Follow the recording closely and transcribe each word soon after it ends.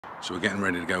So we're getting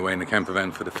ready to go away in the camper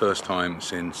van for the first time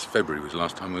since February was the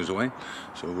last time we was away.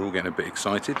 So we're all getting a bit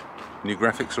excited. New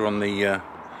graphics are on the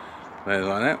there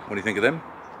like that. What do you think of them?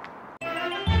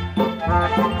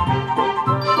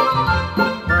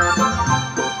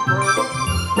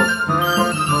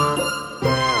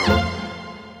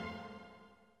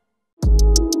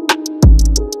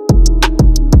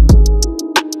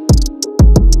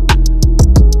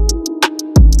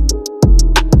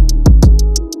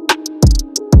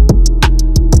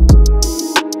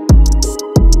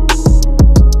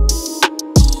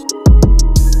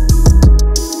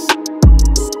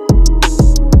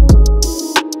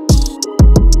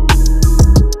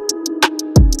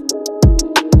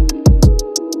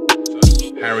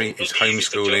 Harry is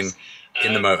homeschooling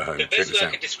in the motorhome. The best way I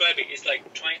can describe it is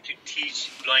like trying to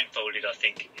teach blindfolded, I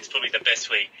think, is probably the best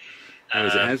way. How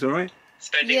is it, Az, all right?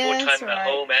 Spending more time at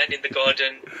home and in the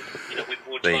garden, you know, with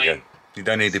more time. There you go. You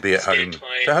don't need to be at home to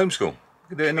homeschool. You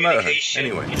can do it in the motorhome.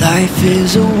 Anyway. Life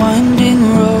is a winding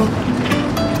road,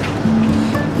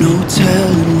 no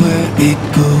telling where it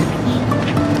goes.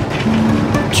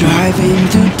 Driving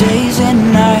through days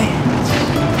and nights,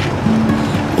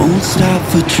 won't stop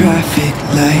for traffic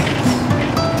lights.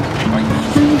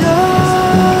 And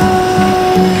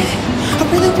I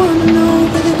really wanna know.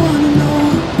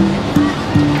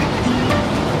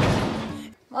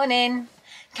 Morning.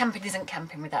 Camping isn't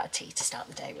camping without a tea to start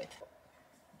the day with.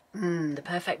 The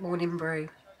perfect morning brew.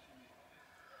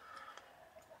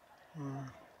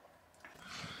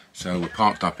 So we're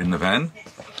parked up in the van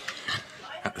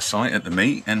at the site at the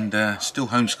meet and still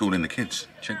homeschooling the kids.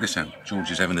 Check this out.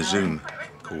 George is having a Zoom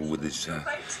call with his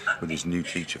new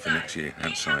teacher for next year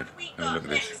outside. Have a look at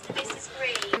this. Mrs.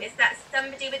 Green, is that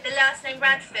somebody with the last name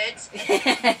Radford?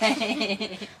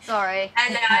 Sorry.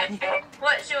 Hello.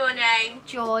 What's your name?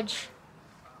 George.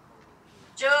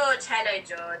 George. Hello,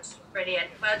 George.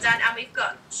 Brilliant. Well done. And we've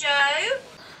got Joe.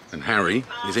 And Harry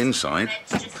is inside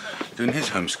doing his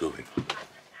homeschooling.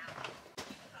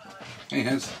 Hey,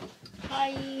 Haz.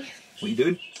 Hi. What are you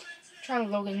doing? Trying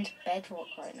to log into Bedrock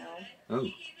right now. Oh.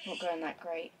 Not going that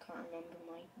great. Can't remember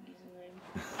my username.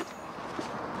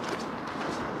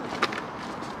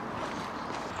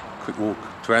 Quick walk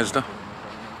to Asda,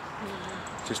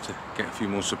 just to get a few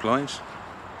more supplies.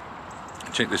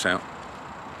 Check this out.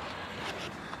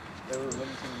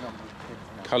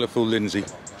 Colourful Lindsay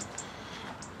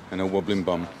and a wobbling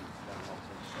bum.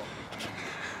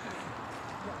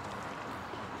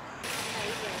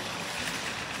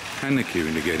 And they're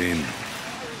queuing to get in.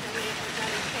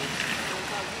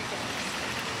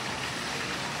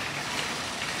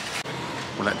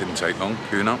 Well, that didn't take long,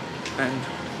 queuing up, and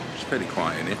it's fairly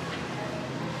quiet in here.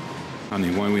 Honey,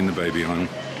 why are we in the baby aisle?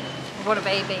 What a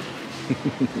baby.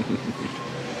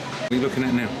 What are you looking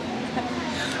at now?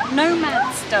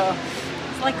 Nomad stuff.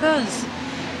 It's like us.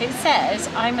 It says,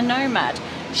 I'm a nomad.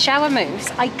 Shower mousse.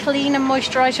 I clean and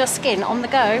moisturise your skin on the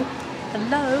go.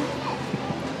 Hello.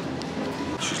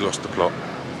 She's lost the plot.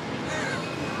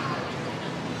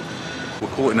 We're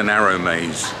caught in a narrow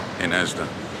maze in Asda.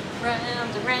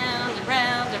 Round and round and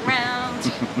round and round.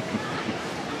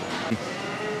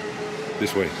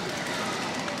 This way.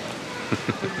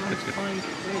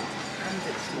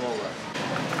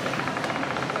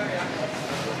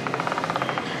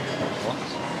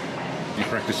 You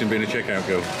practicing being a checkout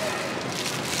girl?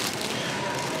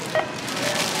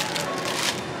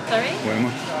 Sorry? Where am I?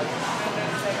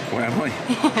 Where am I?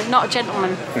 Not a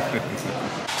gentleman.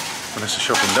 Well, that's the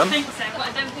shopping done. I think so, but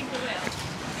I don't think I will.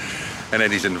 And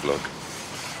Eddie's in the vlog.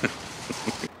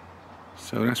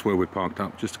 So that's where we're parked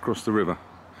up, just across the river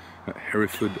at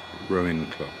Hereford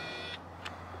Rowing Club.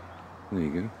 There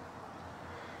you go.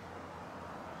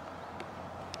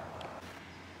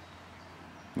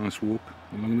 Nice walk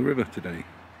along the river today.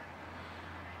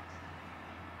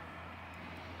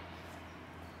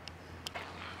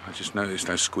 I just noticed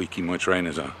how squeaky my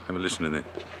trainers are. Have a listen to it.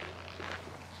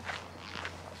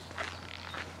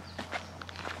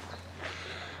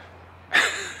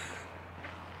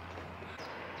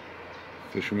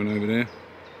 Fisherman over there.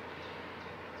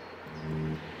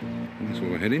 And that's where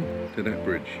we're heading, to that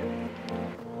bridge.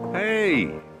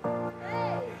 Hey!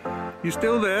 You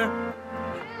still there?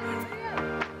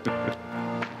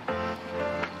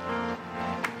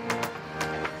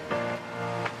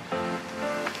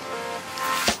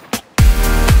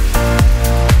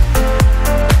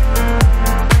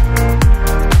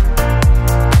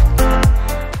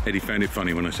 Eddie found it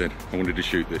funny when I said I wanted to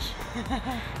shoot this.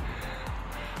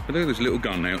 But look at this little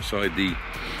gun outside the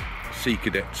Sea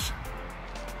Cadets.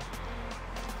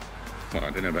 Well, I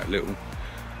don't know about little.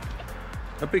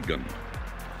 A big gun.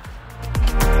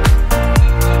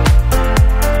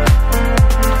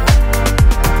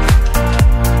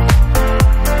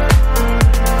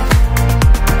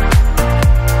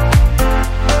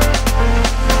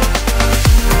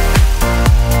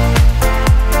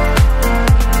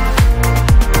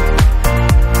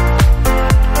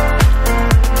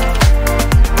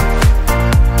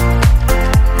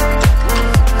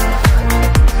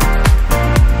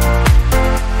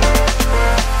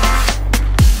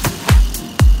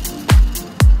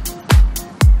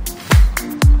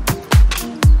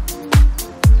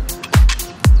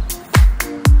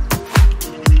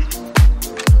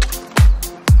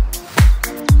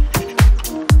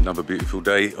 Another beautiful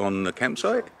day on the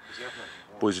campsite.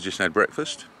 Boys have just had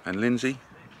breakfast, and Lindsay,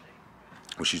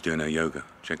 well, she's doing her yoga.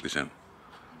 Check this out.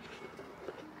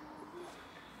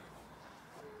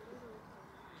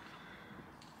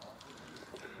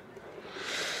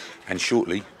 And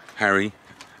shortly, Harry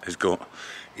has got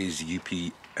his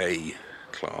UPA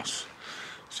class,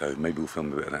 so maybe we'll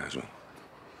film a bit of that as well.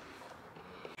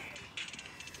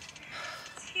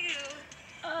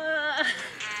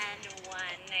 And one.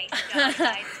 Nice job,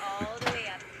 guys. All the way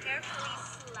up. Carefully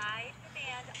slide the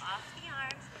band off the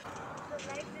arms. The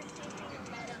legs are shaping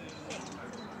bottom six.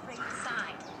 Right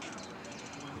side.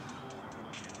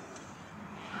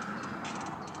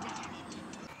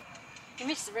 You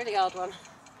missed a really hard one.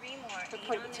 3 more. The 8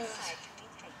 point on this to it. side.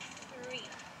 3.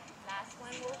 Last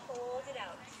one, we'll hold it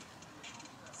out.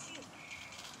 2.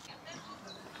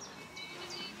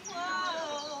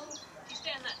 Whoa. You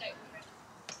stay on that note.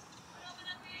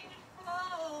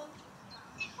 Whoa.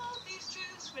 We hold these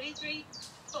truths. Ready? 3,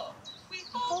 4. We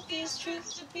hold these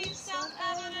truths to be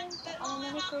self-evident that all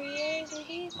men are created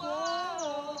equal.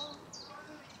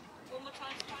 One more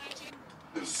time, 5,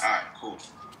 2. Alright, cool.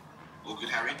 All good,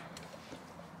 Harry?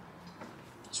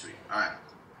 Sweet. Alright.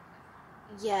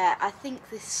 Yeah, I think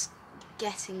this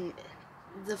getting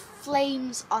the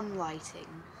flames unlighting.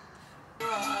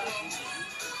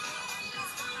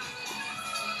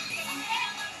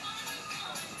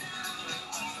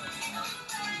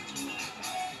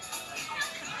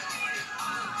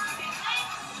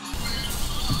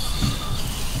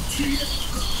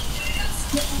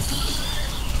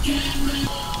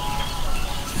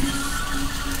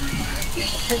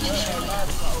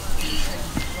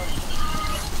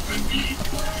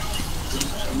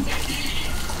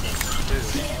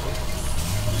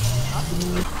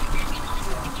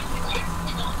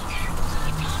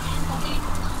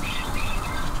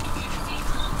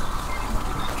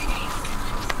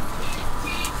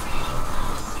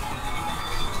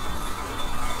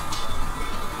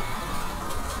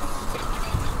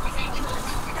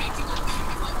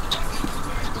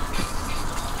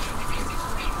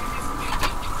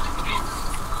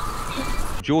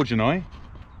 George and I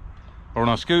are on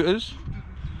our scooters,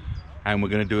 and we're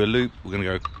going to do a loop. We're going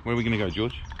to go, where are we going to go,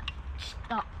 George?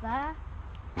 Up there.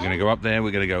 We're going to go up there,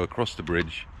 we're going to go across the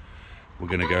bridge, we're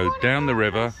going to go down the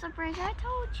river. That's the bridge, I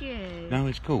told you. No,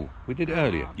 it's cool. We did it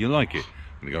earlier. You like it?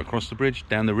 We're going to go across the bridge,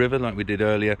 down the river like we did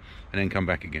earlier, and then come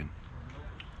back again.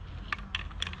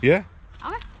 Yeah?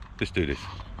 Okay. Let's do this.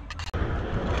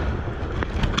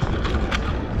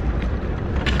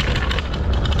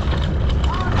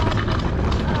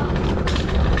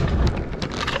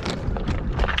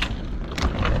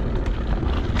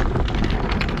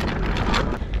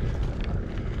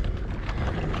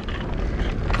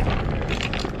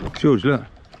 George, look.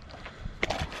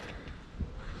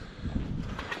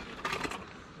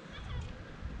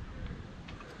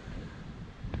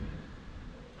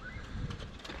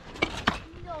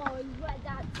 No, but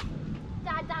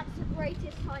that's the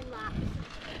greatest time lapse.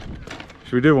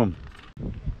 Should we do one?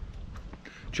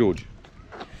 George.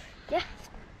 Yeah.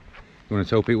 You want to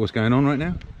tell people what's going on right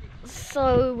now?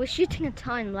 So we're shooting a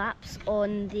time lapse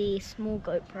on the small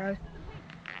GoPro.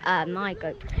 My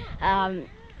GoPro.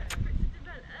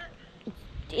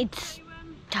 It's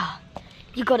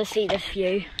you got to see this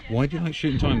view. Why do you like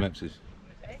shooting time lapses?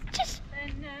 Just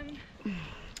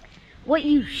what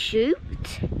you shoot.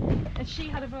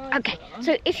 Okay,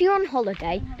 so if you're on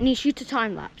holiday and you shoot a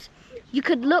time lapse, you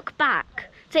could look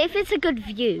back. So if it's a good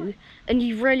view and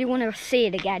you really want to see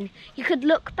it again, you could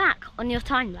look back on your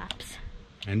time lapse.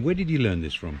 And where did you learn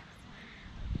this from?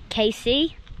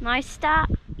 Casey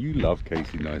Neistat. You love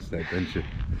Casey Neistat, don't you?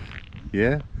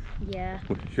 Yeah? Yeah,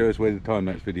 Well, show us where the time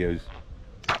lapse videos.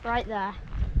 right there.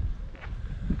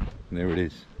 And there it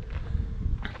is.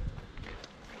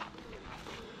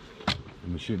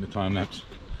 And we're shooting the time lapse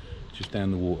just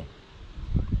down the water.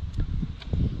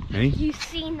 Hey? You've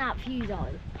seen that view though?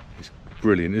 It's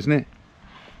brilliant, isn't it?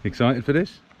 Excited for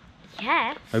this?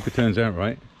 Yes. Hope it turns out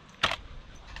right.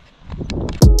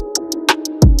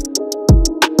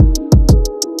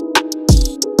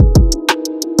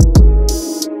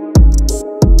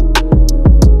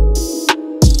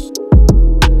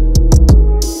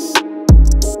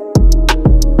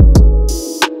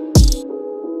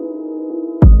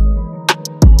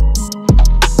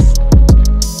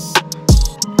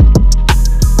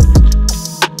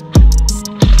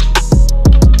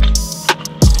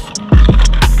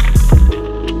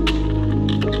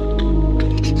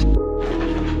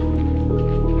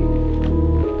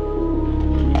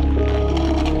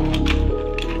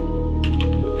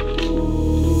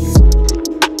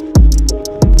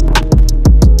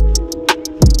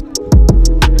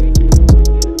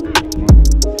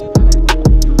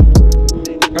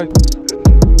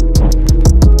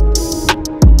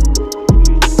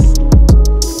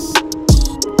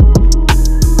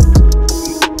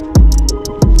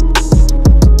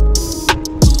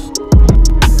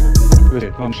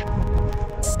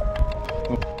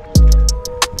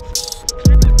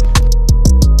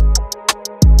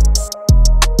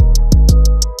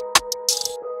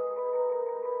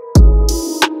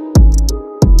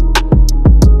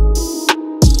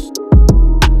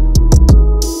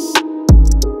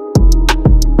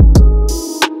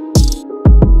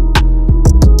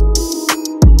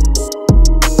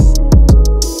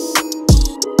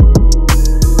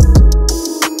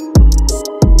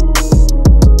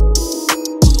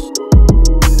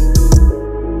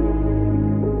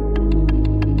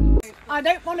 I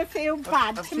don't want to feel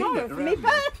bad tomorrow for my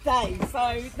birthday,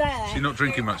 so there. So you're not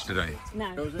drinking much today? No.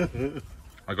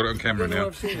 I got it on camera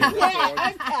now.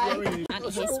 Yeah, okay.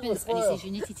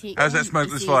 How's that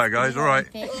smokeless fire, guys? All right.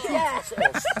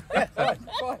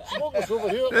 Smokeless over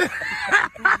here.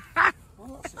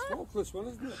 Well, that's a smokeless one,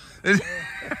 isn't it?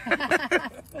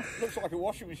 Looks like a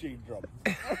washing machine drum.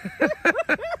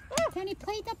 Tony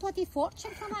paid a bloody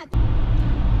fortune for that.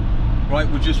 Right,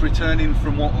 we're just returning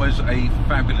from what was a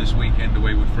fabulous weekend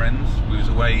away with friends. We was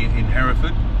away in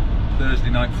Hereford, Thursday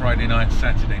night, Friday night,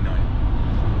 Saturday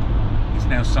night. It's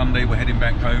now Sunday, we're heading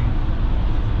back home.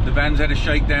 The van's had a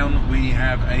shakedown. We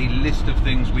have a list of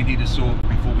things we need to sort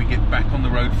before we get back on the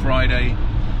road Friday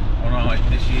on our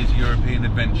this year's European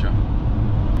adventure.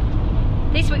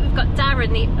 This week we've got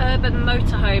Darren, the urban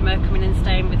motorhomer, coming and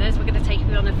staying with us. We're going to take you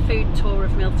on a food tour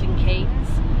of Milton Keynes.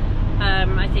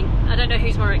 I don't know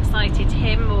who's more excited,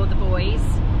 him or the boys.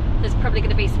 There's probably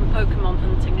going to be some Pokemon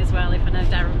hunting as well, if I know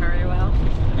Darren very well.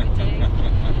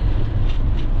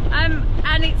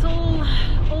 And it's all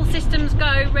systems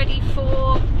go ready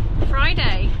for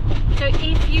Friday. So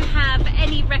if you have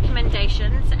any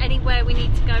recommendations, anywhere we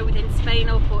need to go within Spain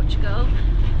or Portugal,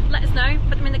 let us know,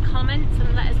 put them in the comments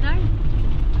and let us know.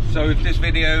 So if this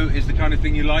video is the kind of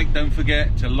thing you like, don't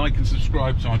forget to like and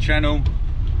subscribe to our channel.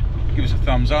 Give us a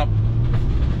thumbs up,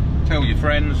 tell your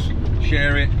friends,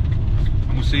 share it,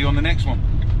 and we'll see you on the next one.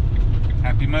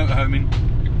 Happy motorhoming.